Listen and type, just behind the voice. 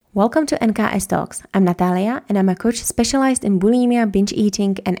Welcome to NKS Talks. I'm Natalia and I'm a coach specialized in bulimia, binge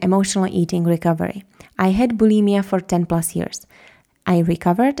eating, and emotional eating recovery. I had bulimia for 10 plus years. I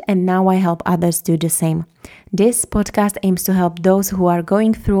recovered and now I help others do the same. This podcast aims to help those who are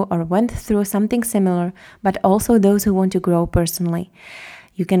going through or went through something similar, but also those who want to grow personally.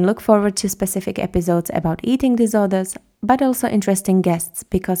 You can look forward to specific episodes about eating disorders, but also interesting guests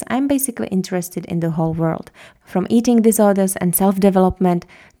because I'm basically interested in the whole world, from eating disorders and self-development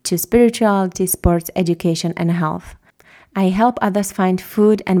to spirituality, sports, education, and health. I help others find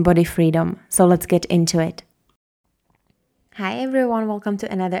food and body freedom, so let's get into it. Hi everyone, welcome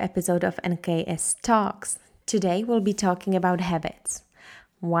to another episode of NKS Talks. Today we'll be talking about habits.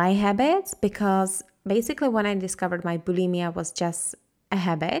 Why habits? Because basically when I discovered my bulimia was just a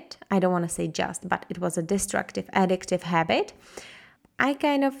habit, I don't want to say just, but it was a destructive, addictive habit, I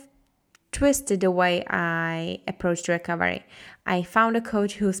kind of twisted the way I approached recovery. I found a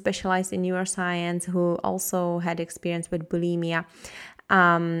coach who specialized in neuroscience, who also had experience with bulimia,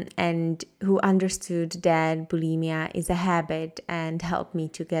 and who understood that bulimia is a habit and helped me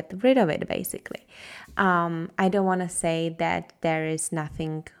to get rid of it, basically. I don't want to say that there is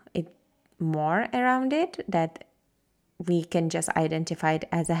nothing more around it, that we can just identify it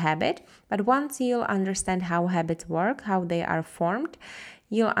as a habit. But once you'll understand how habits work, how they are formed,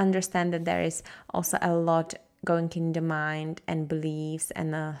 you'll understand that there is also a lot going in the mind and beliefs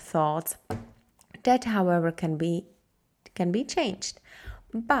and thoughts that, however, can be changed.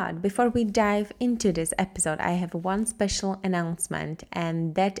 But before we dive into this episode, I have one special announcement,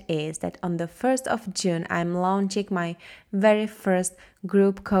 and that is that on the 1st of June, I'm launching my very first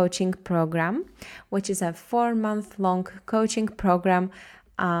group coaching program, which is a 4-month-long coaching program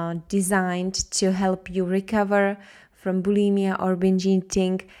designed to help you recover from bulimia or binge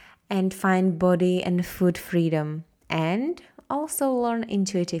eating and find body and food freedom, and also learn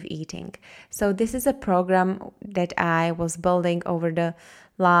intuitive eating. So this is a program that I was building over the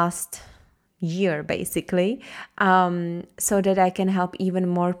last year, basically, so that I can help even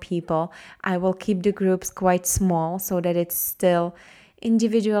more people. I will keep the groups quite small so that it's still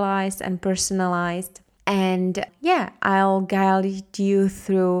individualized and personalized. And I'll guide you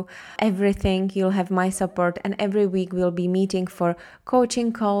through everything. You'll have my support, and every week we'll be meeting for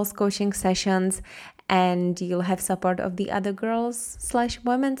coaching calls, coaching sessions, and you'll have support of the other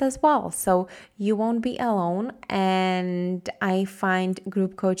girls/women as well. So you won't be alone. And I find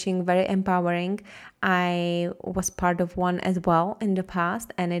group coaching very empowering. I was part of one as well in the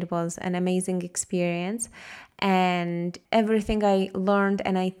past, and it was an amazing experience. And everything I learned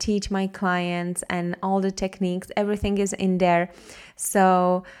and I teach my clients and all the techniques, everything is in there.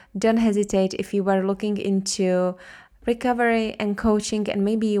 So don't hesitate if you were looking into recovery and coaching, and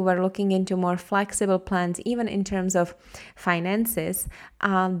maybe you were looking into more flexible plans, even in terms of finances,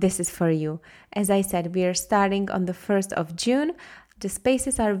 this is for you. As I said, we are starting on the 1st of June. The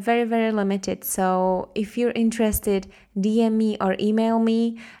spaces are very, very limited. So if you're interested, DM me or email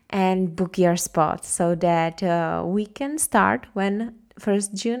me and book your spot so that we can start when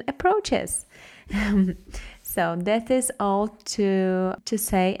 1st June approaches. So that is all to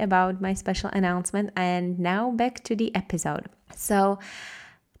say about my special announcement. And now back to the episode. So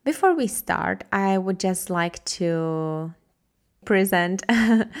before we start, I would just like to present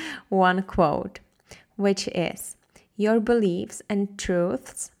one quote, which is, "Your beliefs and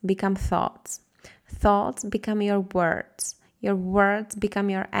truths become thoughts. Thoughts become your words. Your words become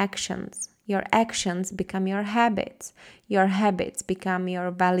your actions. Your actions become your habits. Your habits become your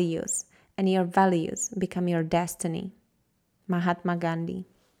values. And your values become your destiny." Mahatma Gandhi.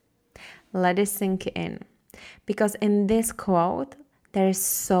 Let it sink in. Because in this quote, there is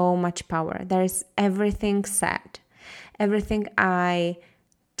so much power. There is everything said. Everything I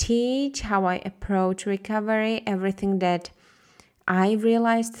teach, how I approach recovery, everything that I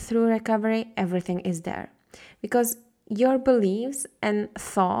realized through recovery, everything is there. Because your beliefs and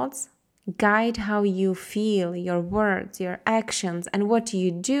thoughts guide how you feel, your words, your actions, and what you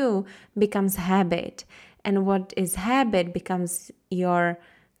do becomes habit. And what is habit becomes your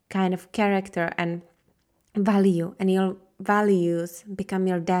kind of character and value, and your values become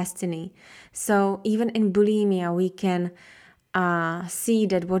your destiny. So even in bulimia, we can see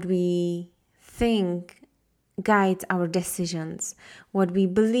that what we think guides our decisions. What we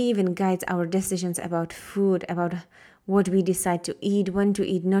believe in guides our decisions about food, about what we decide to eat, when to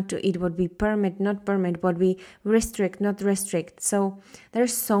eat, not to eat, what we permit, not permit, what we restrict, not restrict. So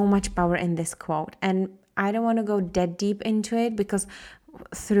there's so much power in this quote. And I don't want to go that deep into it because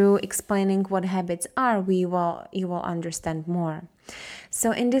through explaining what habits are, you will understand more.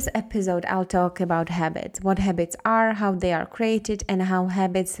 So in this episode, I'll talk about habits, what habits are, how they are created, and how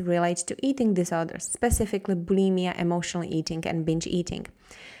habits relate to eating disorders, specifically bulimia, emotional eating, and binge eating.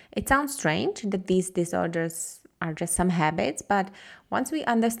 It sounds strange that these disorders are just some habits, but once we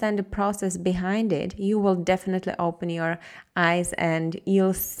understand the process behind it, you will definitely open your eyes and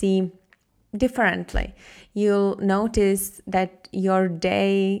you'll see differently. You'll notice that in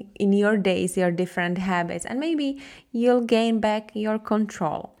your days, your different habits, and maybe you'll gain back your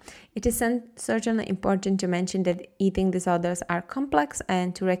control. It is certainly important to mention that eating disorders are complex,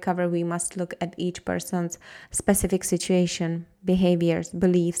 and to recover, we must look at each person's specific situation, behaviors,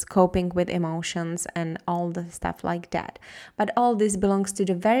 beliefs, coping with emotions, and all the stuff like that. But all this belongs to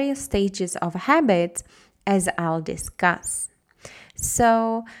the various stages of habits, as I'll discuss.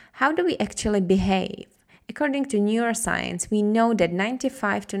 So, how do we actually behave? According to neuroscience, we know that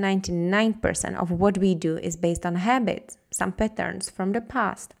 95 to 99% of what we do is based on habits, some patterns from the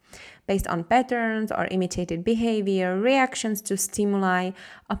past. Based on patterns or imitated behavior, reactions to stimuli,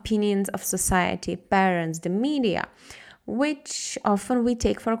 opinions of society, parents, the media, which often we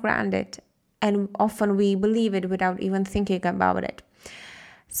take for granted and often we believe it without even thinking about it.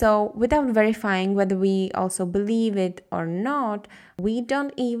 So, without verifying whether we also believe it or not, we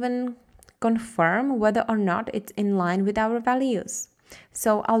don't even confirm whether or not it's in line with our values.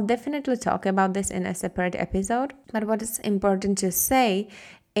 So, I'll definitely talk about this in a separate episode. But what is important to say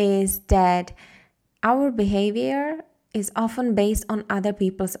is that our behavior is often based on other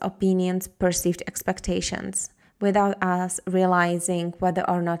people's opinions, perceived expectations, without us realizing whether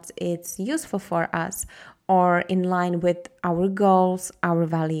or not it's useful for us or in line with our goals, our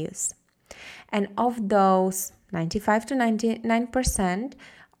values. And of those 95 to 99%,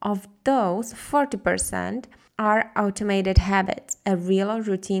 of those 40% are automated habits, real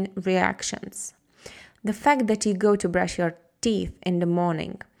routine reactions. The fact that you go to brush your teeth in the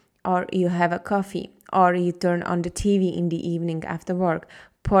morning, or you have a coffee, or you turn on the TV in the evening after work,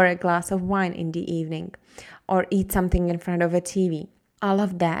 pour a glass of wine in the evening, or eat something in front of a TV, all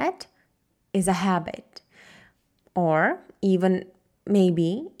of that is a habit. Or even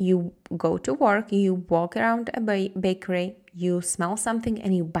maybe you go to work, you walk around a bakery, you smell something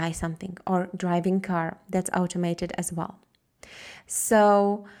and you buy something, or driving car, that's automated as well.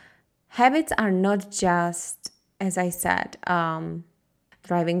 So habits are not just, as I said,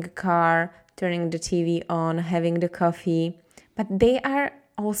 driving a car, turning the TV on, having the coffee, but they are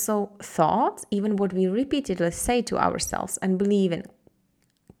also thoughts, even what we repeatedly say to ourselves and believe in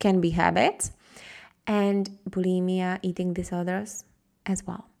can be habits. And bulimia, eating disorders as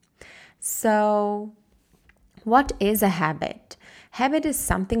well. So, what is a habit? Habit is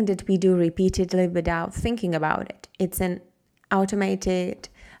something that we do repeatedly without thinking about it. It's an automatic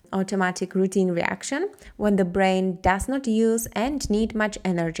routine reaction when the brain does not use and need much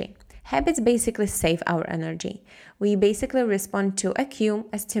energy. Habits basically save our energy. We basically respond to a cue,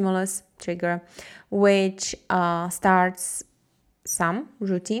 a stimulus, trigger, which starts some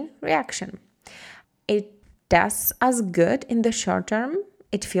routine reaction. It does us good in the short term.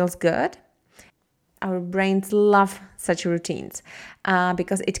 It feels good. Our brains love such routines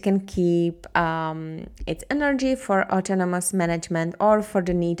because it can keep its energy for autonomous management or for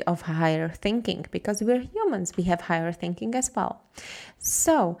the need of higher thinking, because we're humans, we have higher thinking as well.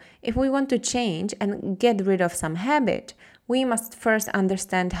 So if we want to change and get rid of some habit, we must first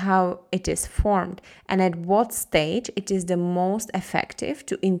understand how it is formed and at what stage it is the most effective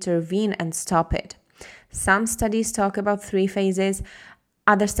to intervene and stop it. Some studies talk about 3 phases,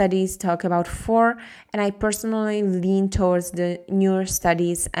 other studies talk about 4, and I personally lean towards the newer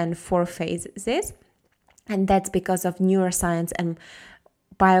studies and 4 phases. And that's because of neuroscience and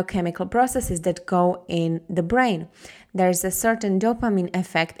biochemical processes that go in the brain. There's a certain dopamine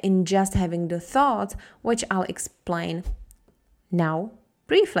effect in just having the thoughts, which I'll explain now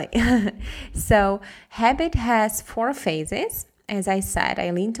briefly. So, habit has 4 phases. As I said,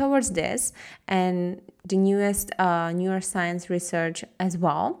 I lean towards this and the newest neuroscience research as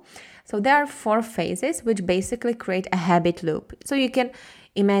well. So there are 4 phases which basically create a habit loop. So you can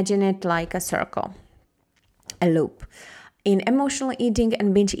imagine it like a circle, a loop. In emotional eating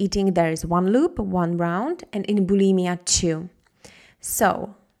and binge eating, there is 1 loop, 1 round, and in bulimia, 2.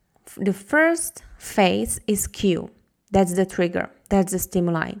 So the first phase is cue. That's the trigger. That's the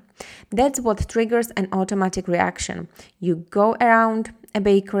stimuli. That's what triggers an automatic reaction. You go around a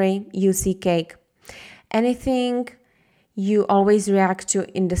bakery, you see cake. Anything you always react to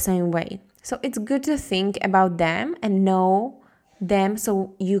in the same way. So it's good to think about them and know them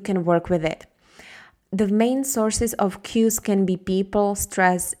so you can work with it. The main sources of cues can be people,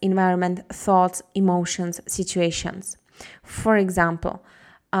 stress, environment, thoughts, emotions, situations. For example,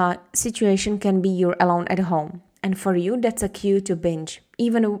 a situation can be you're alone at home. And for you, that's a cue to binge.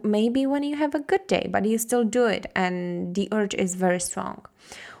 Even maybe when you have a good day, but you still do it and the urge is very strong.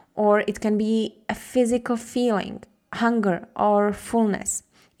 Or it can be a physical feeling, hunger or fullness.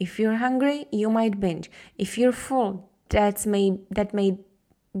 If you're hungry, you might binge. If you're full, that may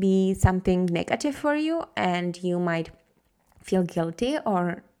be something negative for you and you might feel guilty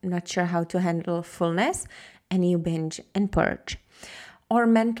or not sure how to handle fullness and you binge and purge. Or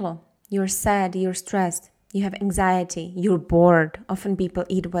mental, you're sad, you're stressed, you have anxiety, you're bored. Often people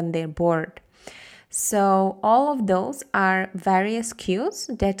eat when they're bored. So all of those are various cues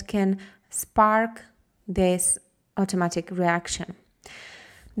that can spark this automatic reaction.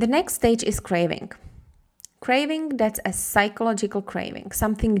 The next stage is craving. Craving, that's a psychological craving,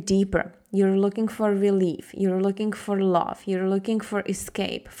 something deeper. You're looking for relief, you're looking for love, you're looking for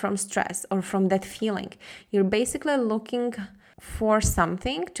escape from stress or from that feeling. You're basically looking for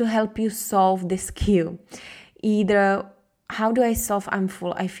something to help you solve this cue. Either, how do I solve? I'm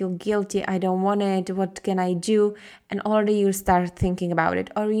full, I feel guilty, I don't want it, what can I do? And already you start thinking about it.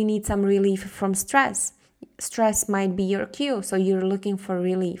 Or you need some relief from stress. Stress might be your cue, so you're looking for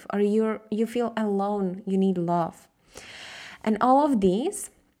relief. Or you feel alone, you need love. And all of these,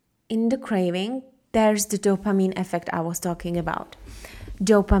 in the craving, there's the dopamine effect I was talking about.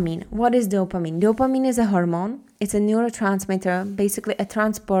 Dopamine. What is dopamine? Dopamine is a hormone. It's a neurotransmitter, basically a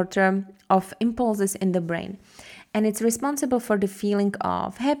transporter of impulses in the brain. And it's responsible for the feeling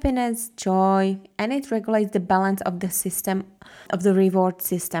of happiness, joy, and it regulates the balance of the system, of the reward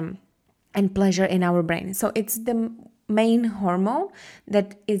system and pleasure in our brain. So it's the main hormone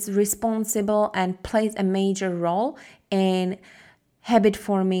that is responsible and plays a major role in habit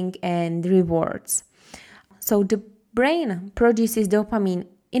forming and rewards. So the brain produces dopamine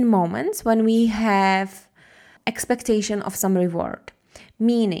in moments when we have expectation of some reward,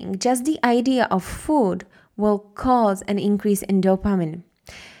 meaning just the idea of food will cause an increase in dopamine.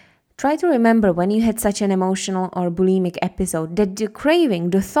 Try to remember when you had such an emotional or bulimic episode that the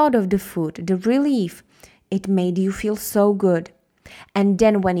craving, the thought of the food, the relief, it made you feel so good. And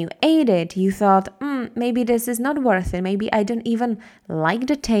then when you ate it, you thought, maybe this is not worth it. Maybe I don't even like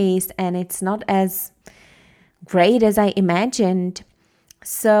the taste and it's not as great as I imagined.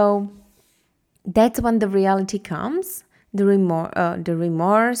 So that's when the reality comes, the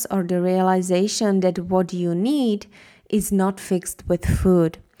remorse or the realization that what you need is not fixed with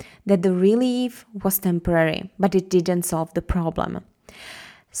food, that the relief was temporary, but it didn't solve the problem.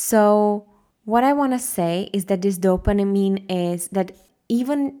 So what I want to say is that this dopamine is that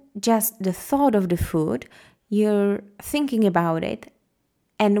even just the thought of the food, you're thinking about it.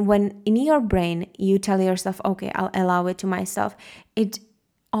 And when in your brain you tell yourself, okay, I'll allow it to myself, it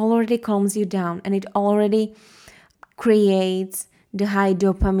already calms you down and it already creates the high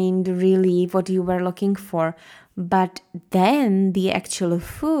dopamine, the relief, what you were looking for. But then the actual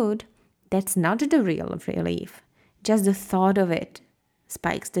food, that's not the real relief. Just the thought of it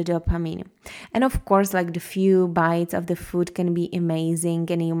spikes the dopamine. And of course, like the few bites of the food can be amazing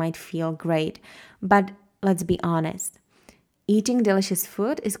and you might feel great. But let's be honest, eating delicious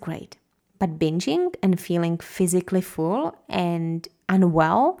food is great. But binging and feeling physically full and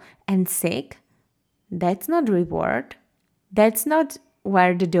unwell and sick, that's not reward. That's not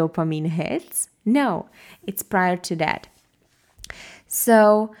where the dopamine hits. No, it's prior to that.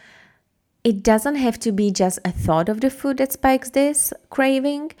 So it doesn't have to be just a thought of the food that spikes this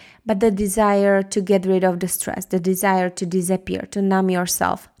craving, but the desire to get rid of the stress, the desire to disappear, to numb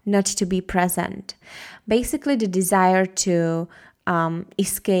yourself, not to be present. Basically, the desire to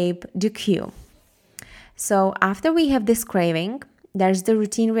escape the cue. So after we have this craving, there's the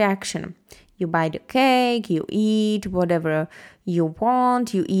routine reaction. You buy the cake, you eat whatever you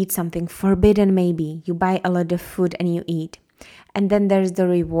want, you eat something forbidden maybe, you buy a lot of food and you eat. And then there's the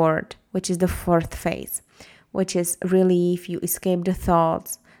reward, which is the fourth phase, which is relief, you escape the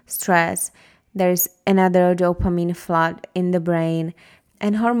thoughts, stress. There's another dopamine flood in the brain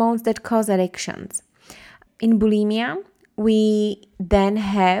and hormones that cause addictions. In bulimia, we then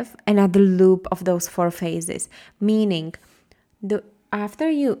have another loop of those four phases, meaning after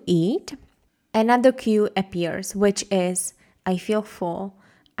you eat, another cue appears, which is I feel full,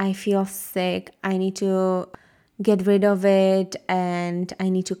 I feel sick, I need to get rid of it and I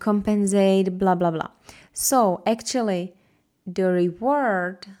need to compensate, blah, blah, blah. So actually, the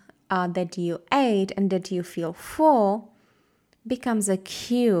reward that you ate and that you feel full becomes a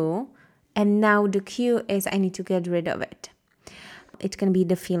cue, and now the cue is I need to get rid of it. It can be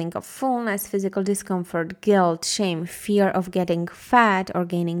the feeling of fullness, physical discomfort, guilt, shame, fear of getting fat or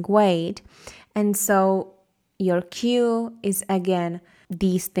gaining weight. And so your cue is again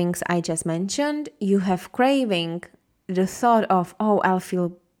these things I just mentioned. You have craving, the thought of, oh, I'll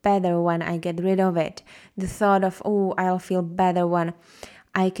feel better when I get rid of it. The thought of, oh, I'll feel better when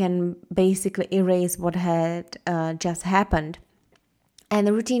I can basically erase what had just happened. And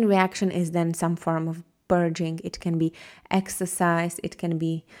the routine reaction is then some form of purging. It can be exercise, it can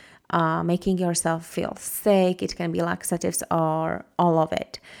be making yourself feel sick, it can be laxatives, or all of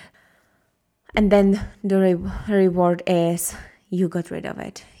it. And then the reward is you got rid of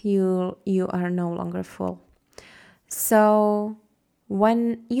it. You are no longer full. So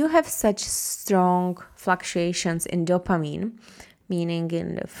when you have such strong fluctuations in dopamine, meaning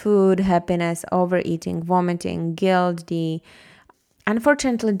in the food, happiness, overeating, vomiting, guilt,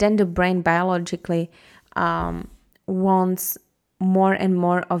 unfortunately, then the brain biologically wants more and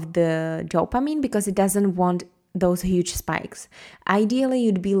more of the dopamine because it doesn't want those huge spikes. Ideally,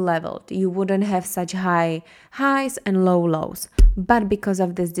 you'd be leveled. You wouldn't have such high highs and low lows. But because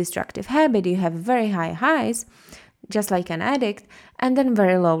of this destructive habit, you have very high highs, just like an addict, and then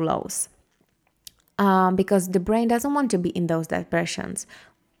very low lows. Because the brain doesn't want to be in those depressions.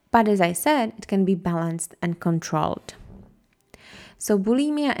 But as I said, it can be balanced and controlled. So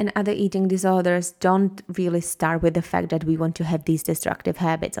bulimia and other eating disorders don't really start with the fact that we want to have these destructive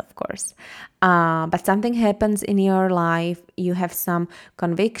habits, of course. But something happens in your life, you have some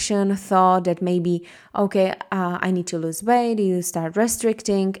conviction, thought that maybe, okay, I need to lose weight, you start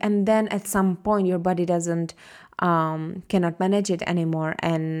restricting, and then at some point your body cannot manage it anymore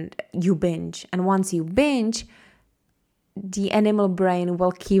and you binge. And once you binge, the animal brain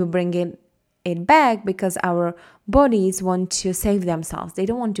will keep bringing it back because our bodies want to save themselves. They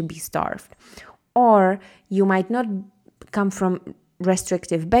don't want to be starved. Or you might not come from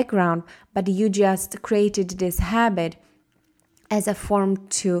restrictive background, but you just created this habit as a form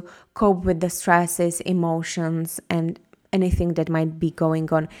to cope with the stresses, emotions, and anything that might be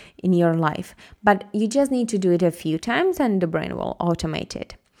going on in your life. But you just need to do it a few times and the brain will automate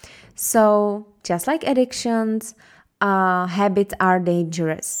it. So just like addictions, habits are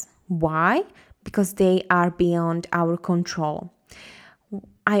dangerous. Why? Because they are beyond our control.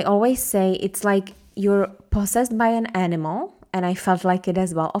 I always say it's like you're possessed by an animal, and I felt like it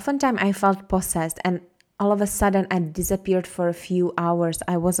as well. Oftentimes I felt possessed, and all of a sudden I disappeared for a few hours.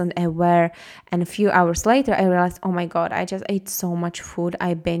 I wasn't aware, and a few hours later I realized, oh my God, I just ate so much food,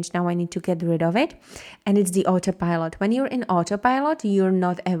 I binged, now I need to get rid of it. And it's the autopilot. When you're in autopilot, you're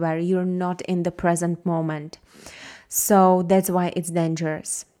not aware, you're not in the present moment. So that's why it's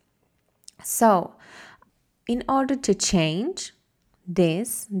dangerous. So, in order to change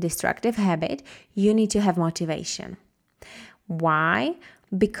this destructive habit, you need to have motivation. Why?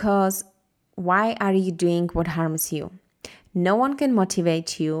 Because why are you doing what harms you? No one can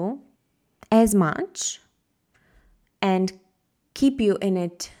motivate you as much and keep you in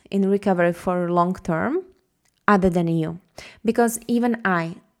recovery for long term other than you. Because even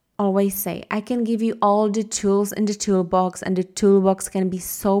I always say, I can give you all the tools in the toolbox, and the toolbox can be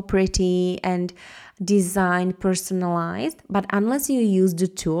so pretty and designed, personalized, but unless you use the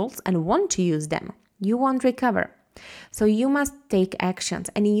tools and want to use them, you won't recover. So you must take actions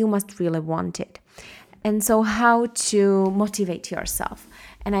and you must really want it. And so how to motivate yourself?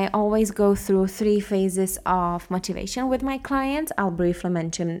 And I always go through 3 phases of motivation with my clients. I'll briefly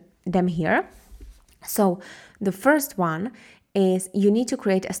mention them here. So the first one is you need to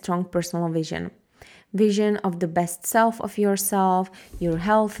create a strong personal vision of the best self of yourself. You're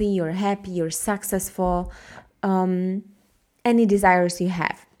healthy, you're happy, you're successful, any desires you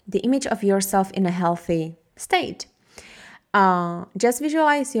have, the image of yourself in a healthy state. Just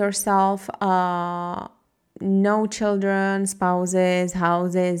visualize yourself, no children, spouses,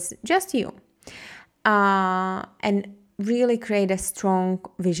 houses, just you, and really create a strong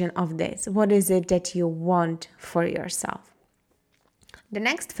vision of this. What is it that you want for yourself? The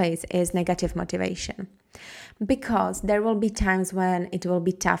next phase is negative motivation, because there will be times when it will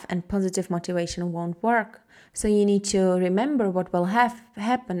be tough and positive motivation won't work. So you need to remember what will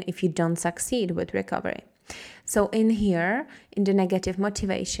happen if you don't succeed with recovery. So in here, in the negative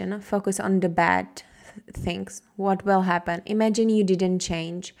motivation, focus on the bad things. What will happen? Imagine you didn't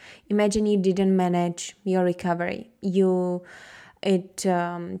change. Imagine you didn't manage your recovery.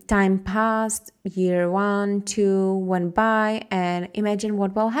 Time passed, year 1, 2 went by, and imagine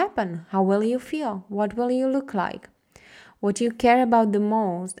what will happen. How will you feel? What will you look like? What do you care about the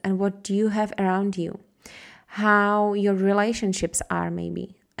most, and what do you have around you? How your relationships are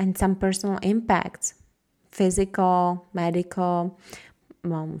maybe, and some personal impacts, physical, medical,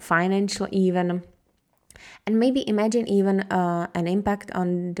 financial even. And maybe imagine even an impact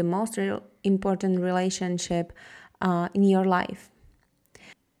on the most important relationship in your life.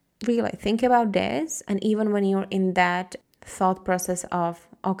 Really think about this, and even when you're in that thought process of,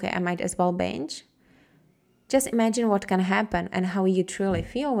 okay, I might as well binge, just imagine what can happen and how you truly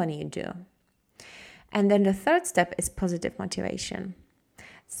feel when you do. And then the third step is positive motivation.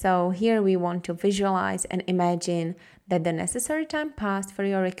 So here we want to visualize and imagine that the necessary time passed for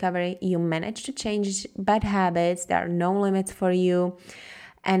your recovery, you managed to change bad habits, there are no limits for you,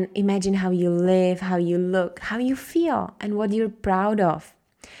 and imagine how you live, how you look, how you feel, and what you're proud of,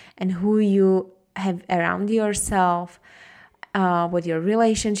 and who you have around yourself, what your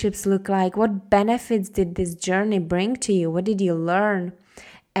relationships look like, what benefits did this journey bring to you, what did you learn,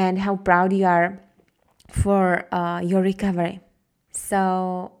 and how proud you are for your recovery.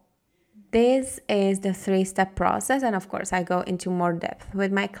 So this is the 3-step process, and of course I go into more depth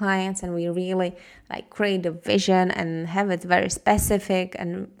with my clients, and we really create a vision and have it very specific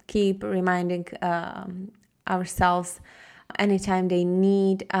and keep reminding ourselves anytime they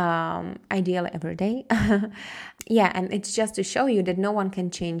need, ideally every day. Yeah, and it's just to show you that no one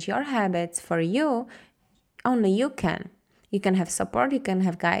can change your habits for you, only you can. You can have support, you can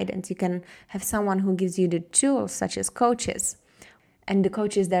have guidance, you can have someone who gives you the tools, such as coaches. And the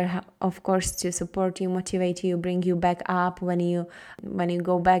coach is there, of course, to support you, motivate you, bring you back up when you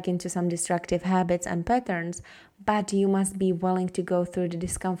go back into some destructive habits and patterns. But you must be willing to go through the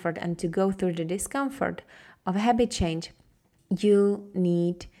discomfort, and to go through the discomfort of habit change, you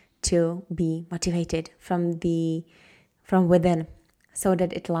need to be motivated from within so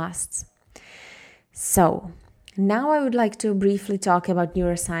that it lasts. So now I would like to briefly talk about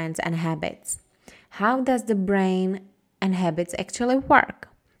neuroscience and habits. How does the brain and habits actually work?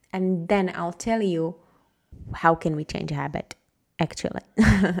 And then I'll tell you how can we change a habit actually.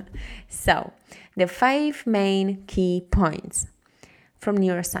 So the 5 main key points from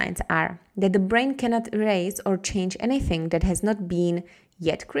neuroscience are that the brain cannot erase or change anything that has not been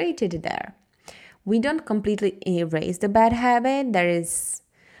yet created there. We don't completely erase the bad habit. There is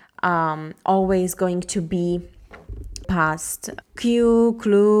always going to be past cue,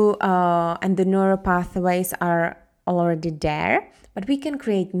 clue, and the neural pathways are already there, but we can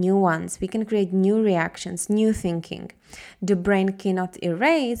create new ones. We can create new reactions, new thinking. The brain cannot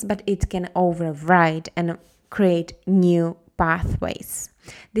erase, but it can override and create new pathways.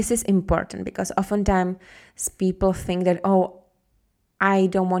 This is important because oftentimes people think that, I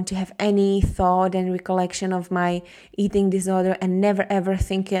don't want to have any thought and recollection of my eating disorder and never ever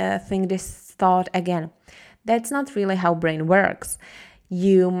think this thought again. That's not really how brain works.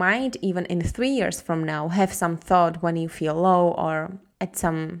 You might even in 3 years from now have some thought when you feel low or at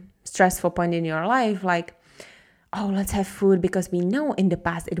some stressful point in your life, like, let's have food because we know in the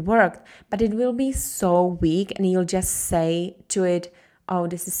past it worked, but it will be so weak and you'll just say to it,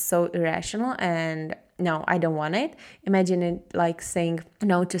 this is so irrational and no, I don't want it. Imagine it like saying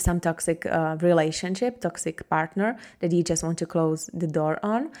no to some toxic relationship, toxic partner that you just want to close the door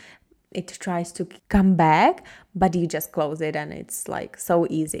on. It tries to come back, but you just close it and it's like so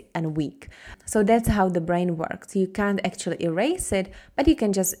easy and weak. So that's how the brain works. You can't actually erase it, but you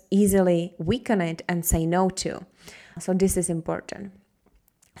can just easily weaken it and say no to. So this is important.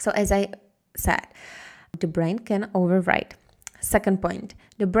 So as I said, the brain can override. Second point,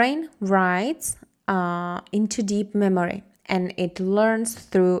 the brain writes into deep memory and it learns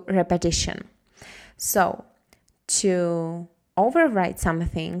through repetition. So to overwrite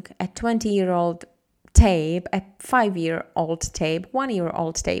something, a 20-year-old tape, a 5-year-old tape,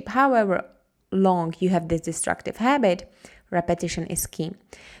 1-year-old tape, however long you have this destructive habit, repetition is key.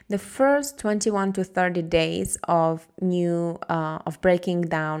 The first 21 to 30 days of breaking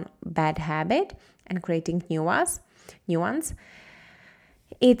down bad habit and creating new ones,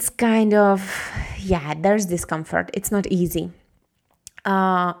 it's kind of, there's discomfort. It's not easy.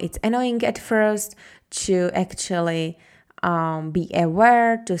 It's annoying at first to actually be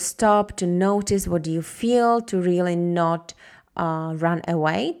aware, to stop, to notice what you feel, to really not run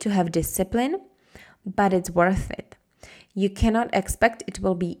away, to have discipline, but it's worth it. You cannot expect it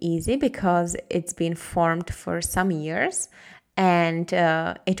will be easy because it's been formed for some years and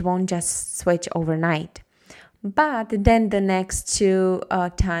it won't just switch overnight. But then the next 2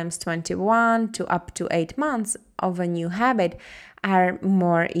 times 21 to up to 8 months of a new habit are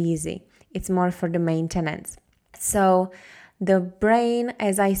more easy. It's more for the maintenance. So the brain,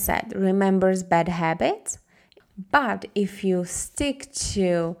 as I said, remembers bad habits, but if you stick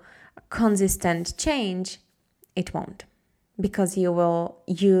to consistent change, it won't. because you will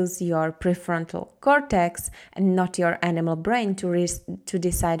use your prefrontal cortex and not your animal brain to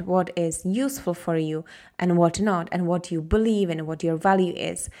decide what is useful for you and what not, and what you believe and what your value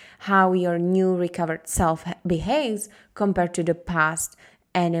is, how your new recovered self behaves compared to the past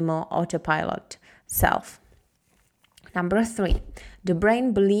animal autopilot self. Number 3, the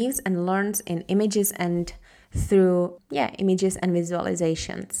brain believes and learns in images and through images and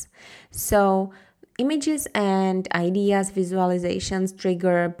visualizations. So images and ideas, visualizations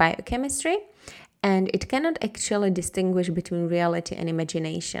trigger biochemistry, and it cannot actually distinguish between reality and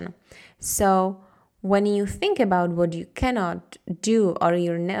imagination. So when you think about what you cannot do or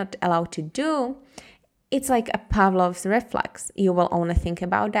you're not allowed to do, it's like a Pavlov's reflex. You will only think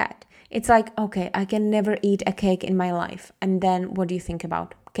about that. It's like, okay, I can never eat a cake in my life. And then what do you think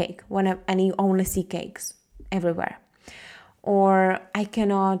about? Cake. And you only see cakes everywhere. Or I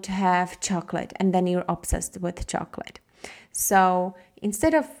cannot have chocolate, and then you're obsessed with chocolate. So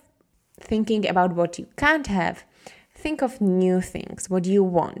instead of thinking about what you can't have, think of new things, what you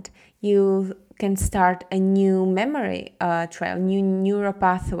want. You can start a new memory trail, new neural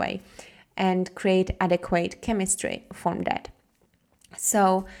pathway, and create adequate chemistry from that.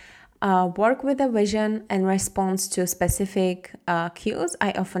 So work with a vision and response to specific cues.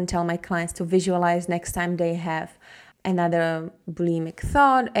 I often tell my clients to visualize next time they have another bulimic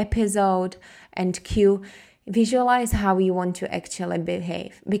thought, episode, and cue. Visualize how you want to actually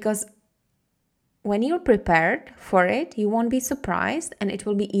behave, because when you're prepared for it, you won't be surprised, and it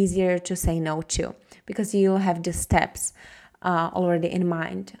will be easier to say no to, because you'll have the steps already in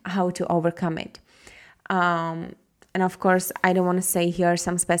mind how to overcome it. And of course, I don't want to say here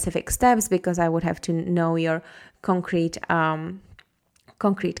some specific steps, because I would have to know your concrete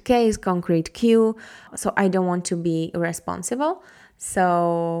case, concrete cue. So I don't want to be irresponsible.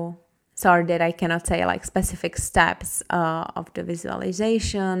 So sorry that I cannot say like specific steps of the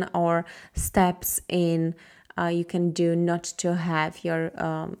visualization or steps in you can do not to have your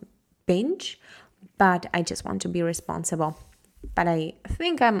binge, but I just want to be responsible. But I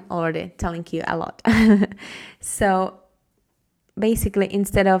think I'm already telling you a lot. So basically,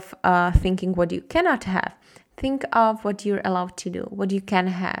 instead of thinking what you cannot have, think of what you're allowed to do, what you can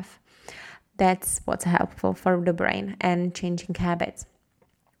have. That's what's helpful for the brain and changing habits.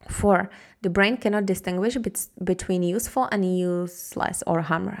 4, the brain cannot distinguish between useful and useless or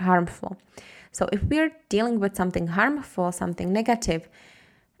harmful. So if we're dealing with something harmful, something negative,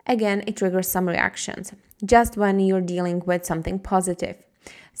 again, it triggers some reactions, just when you're dealing with something positive.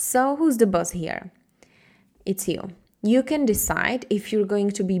 So who's the boss here? It's you. You can decide if you're going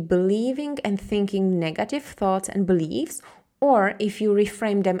to be believing and thinking negative thoughts and beliefs, or if you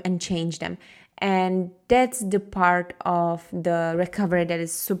reframe them and change them. And that's the part of the recovery that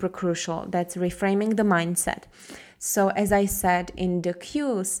is super crucial. That's reframing the mindset. So as I said in the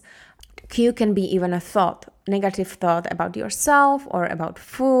cues, cue can be even a thought, negative thought about yourself or about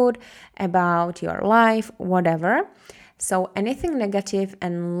food, about your life, whatever. So anything negative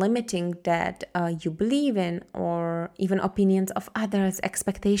and limiting that you believe in, or even opinions of others,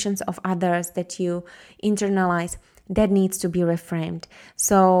 expectations of others that you internalize, that needs to be reframed.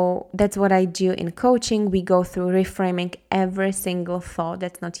 So that's what I do in coaching. We go through reframing every single thought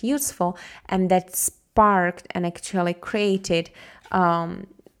that's not useful and that sparked and actually created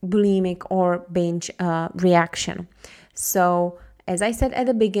bulimic or binge reaction. So as I said at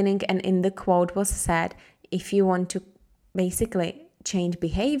the beginning, and in the quote was said, if you want to basically change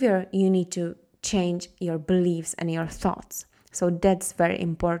behavior, you need to change your beliefs and your thoughts. So that's very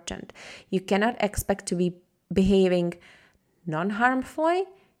important. You cannot expect to be behaving non-harmfully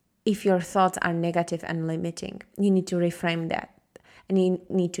if your thoughts are negative and limiting. You need to reframe that and you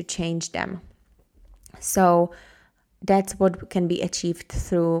need to change them. So that's what can be achieved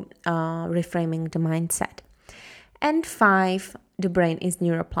through reframing the mindset. And 5, the brain is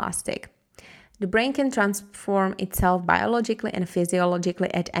neuroplastic. The brain can transform itself biologically and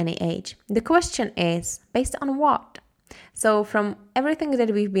physiologically at any age. The question is, based on what? So from everything that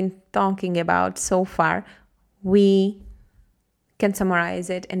we've been talking about so far, we can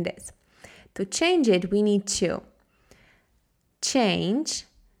summarize it in this. To change it, we need to change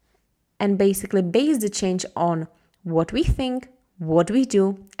and basically base the change on what we think, what we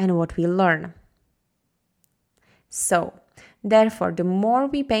do, and what we learn. So, therefore, the more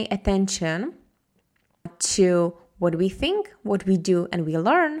we pay attention to what we think, what we do, and we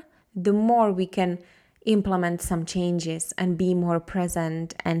learn, the more we can implement some changes and be more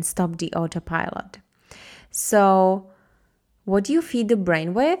present and stop the autopilot. So, what you feed the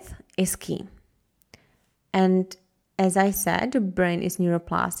brain with is key. And As I said, the brain is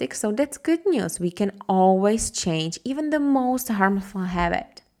neuroplastic, so that's good news. We can always change even the most harmful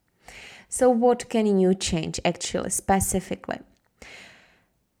habit. So what can you change actually, specifically?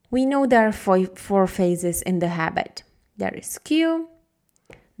 We know there are four phases in the habit. There is cue,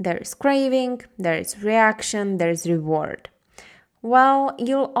 there is craving, there is reaction, there is reward. Well,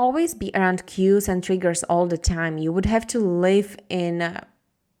 you'll always be around cues and triggers all the time. You would have to live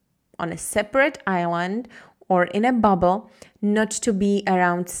on a separate island or in a bubble, not to be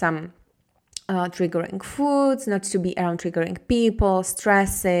around some triggering foods, not to be around triggering people,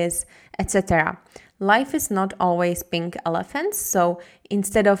 stresses, etc. Life is not always pink elephants, so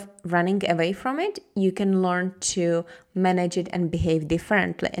instead of running away from it, you can learn to manage it and behave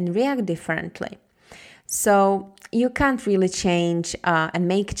differently and react differently. So you can't really change and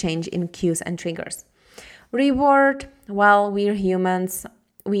make change in cues and triggers. Reward, well, we're humans,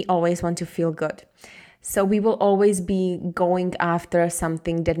 we always want to feel good. So we will always be going after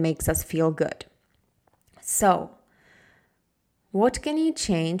something that makes us feel good. So what can you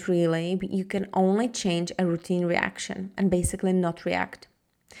change really? You can only change a routine reaction and basically not react.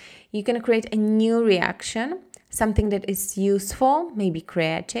 You can create a new reaction, something that is useful, maybe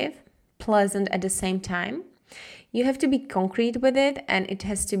creative, pleasant at the same time. You have to be concrete with it, and it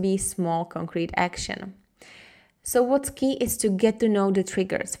has to be small concrete action. So what's key is to get to know the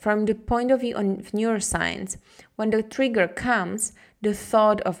triggers. From the point of view of neuroscience, when the trigger comes, the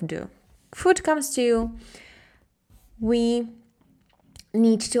thought of the food comes to you, we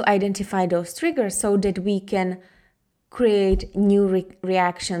need to identify those triggers so that we can create new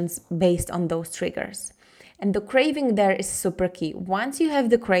reactions based on those triggers. And the craving there is super key. Once you have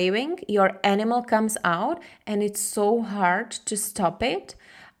the craving, your animal comes out and it's so hard to stop it.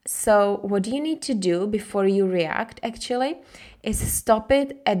 So what you need to do before you react actually is stop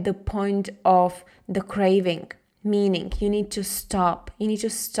it at the point of the craving. Meaning you need to stop. You need to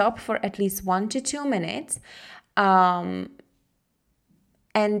stop for at least 1 to 2 minutes and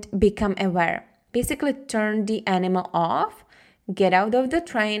become aware. Basically turn the animal off, get out of the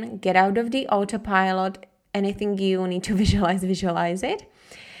train, get out of the autopilot. Anything you need to visualize it.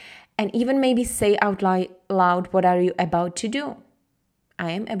 And even maybe say out loud, what are you about to do?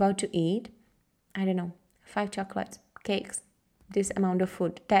 I am about to eat, 5 chocolates, cakes, this amount of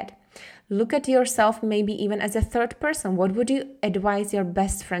food, that. Look at yourself maybe even as a third person. What would you advise your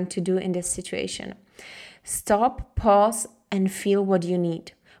best friend to do in this situation? Stop, pause, and feel what you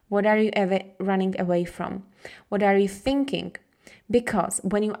need. What are you running away from? What are you thinking? Because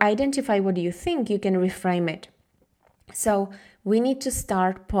when you identify what you think, you can reframe it. So we need to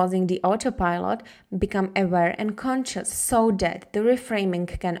start pausing the autopilot, become aware and conscious so that the reframing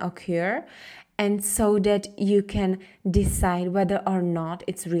can occur and so that you can decide whether or not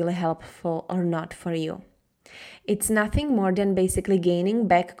it's really helpful or not for you. It's nothing more than basically gaining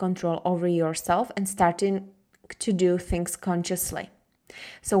back control over yourself and starting to do things consciously.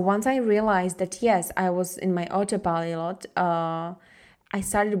 So once I realized that, yes, I was in my autopilot, I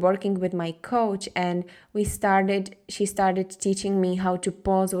started working with my coach and she started teaching me how to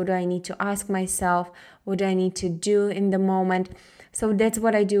pause. What do I need to ask myself? What do I need to do in the moment? So that's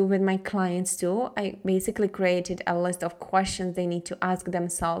what I do with my clients too. I basically created a list of questions they need to ask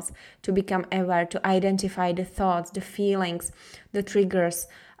themselves to become aware, to identify the thoughts, the feelings, the triggers,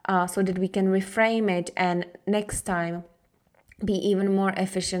 so that we can reframe it and next time be even more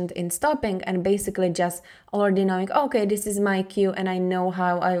efficient in stopping and basically just already knowing, okay, this is my cue and I know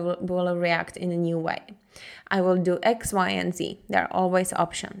how I will react in a new way. I will do X, Y, and Z. There are always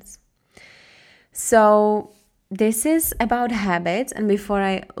options. So this is about habits, and before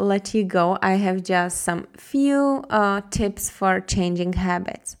I let you go, I have just some few tips for changing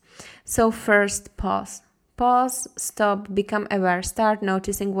habits. So first, pause. Pause, stop, become aware, start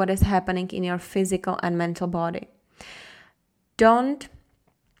noticing what is happening in your physical and mental body. Have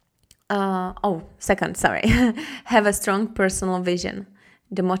a strong personal vision.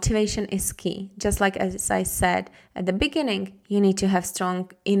 The motivation is key. Just like as I said at the beginning, you need to have strong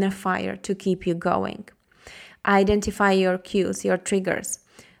inner fire to keep you going. Identify your cues, your triggers,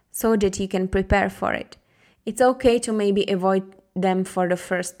 so that you can prepare for it. It's okay to maybe avoid them for the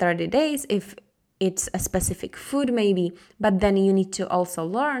first 30 days if it's a specific food maybe, but then you need to also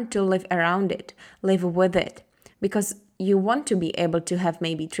learn to live around it, live with it, because you want to be able to have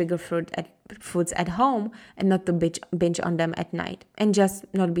maybe trigger foods at home and not to binge on them at night and just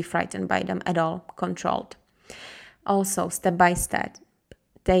not be frightened by them at all, controlled. Also, step by step,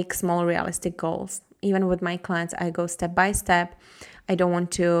 take small realistic goals. Even with my clients, I go step by step. I don't want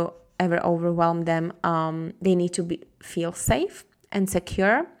to ever overwhelm them. They need to feel safe and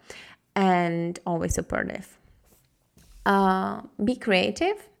secure and always supportive. Be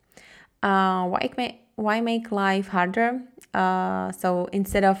creative. Why make life harder? So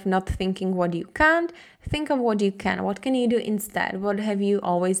instead of not thinking what you can't, think of what you can. What can you do instead? What have you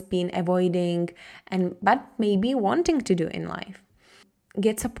always been avoiding but maybe wanting to do in life?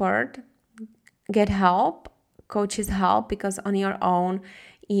 Get support, get help, coaches help, because on your own,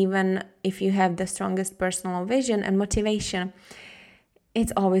 even if you have the strongest personal vision and motivation,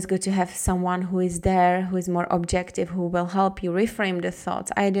 it's always good to have someone who is there, who is more objective, who will help you reframe the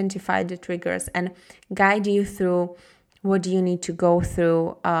thoughts, identify the triggers, and guide you through what you need to go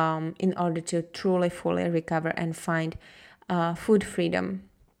through in order to truly, fully recover and find food freedom.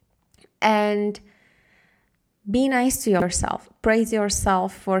 And be nice to yourself. Praise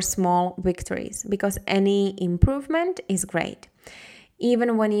yourself for small victories, because any improvement is great.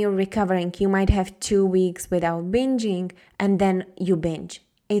 Even when you're recovering, you might have 2 weeks without binging and then you binge.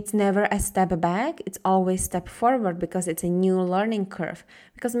 It's never a step back, it's always step forward, because it's a new learning curve.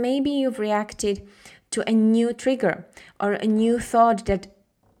 Because maybe you've reacted to a new trigger or a new thought that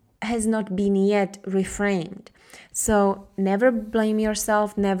has not been yet reframed. So never blame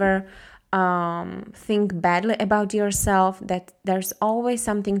yourself, never think badly about yourself, that there's always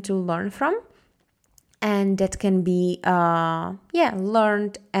something to learn from. And that can be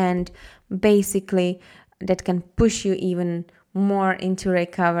learned, and basically that can push you even more into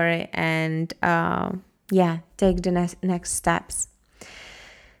recovery and take the next steps.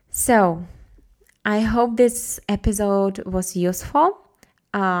 So I hope this episode was useful.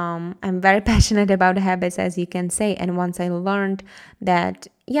 I'm very passionate about habits, as you can say, and once I learned that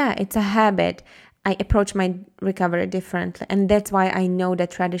it's a habit, I approach my recovery differently. And that's why I know that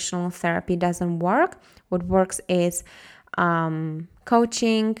traditional therapy doesn't work. What works is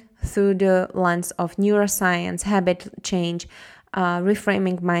coaching through the lens of neuroscience, habit change,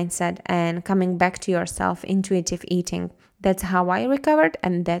 reframing mindset, and coming back to yourself, intuitive eating. That's how I recovered,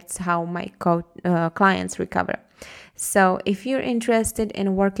 and that's how my clients recover. So if you're interested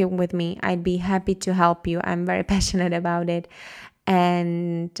in working with me, I'd be happy to help you. I'm very passionate about it.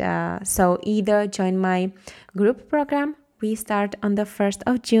 And so either join my group program. We start on the 1st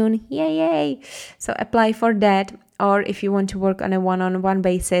of June. Yay! So apply for that. Or if you want to work on a one-on-one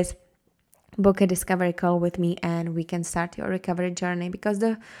basis, book a discovery call with me and we can start your recovery journey, because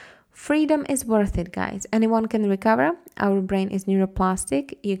the freedom is worth it, guys. Anyone can recover. Our brain is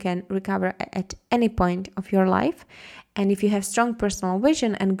neuroplastic. You can recover at any point of your life. And if you have strong personal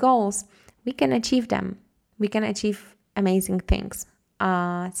vision and goals, we can achieve them. We can achieve amazing things.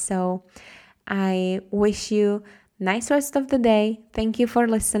 So I wish you nice rest of the day. Thank you for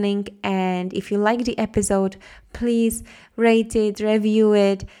listening. And if you like the episode, please rate it, review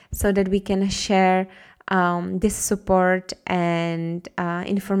it, so that we can share this support and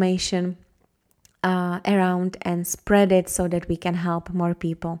information around and spread it, so that we can help more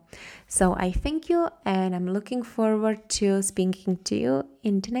people. So I thank you, and I'm looking forward to speaking to you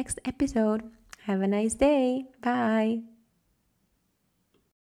in the next episode. Have a nice day. Bye.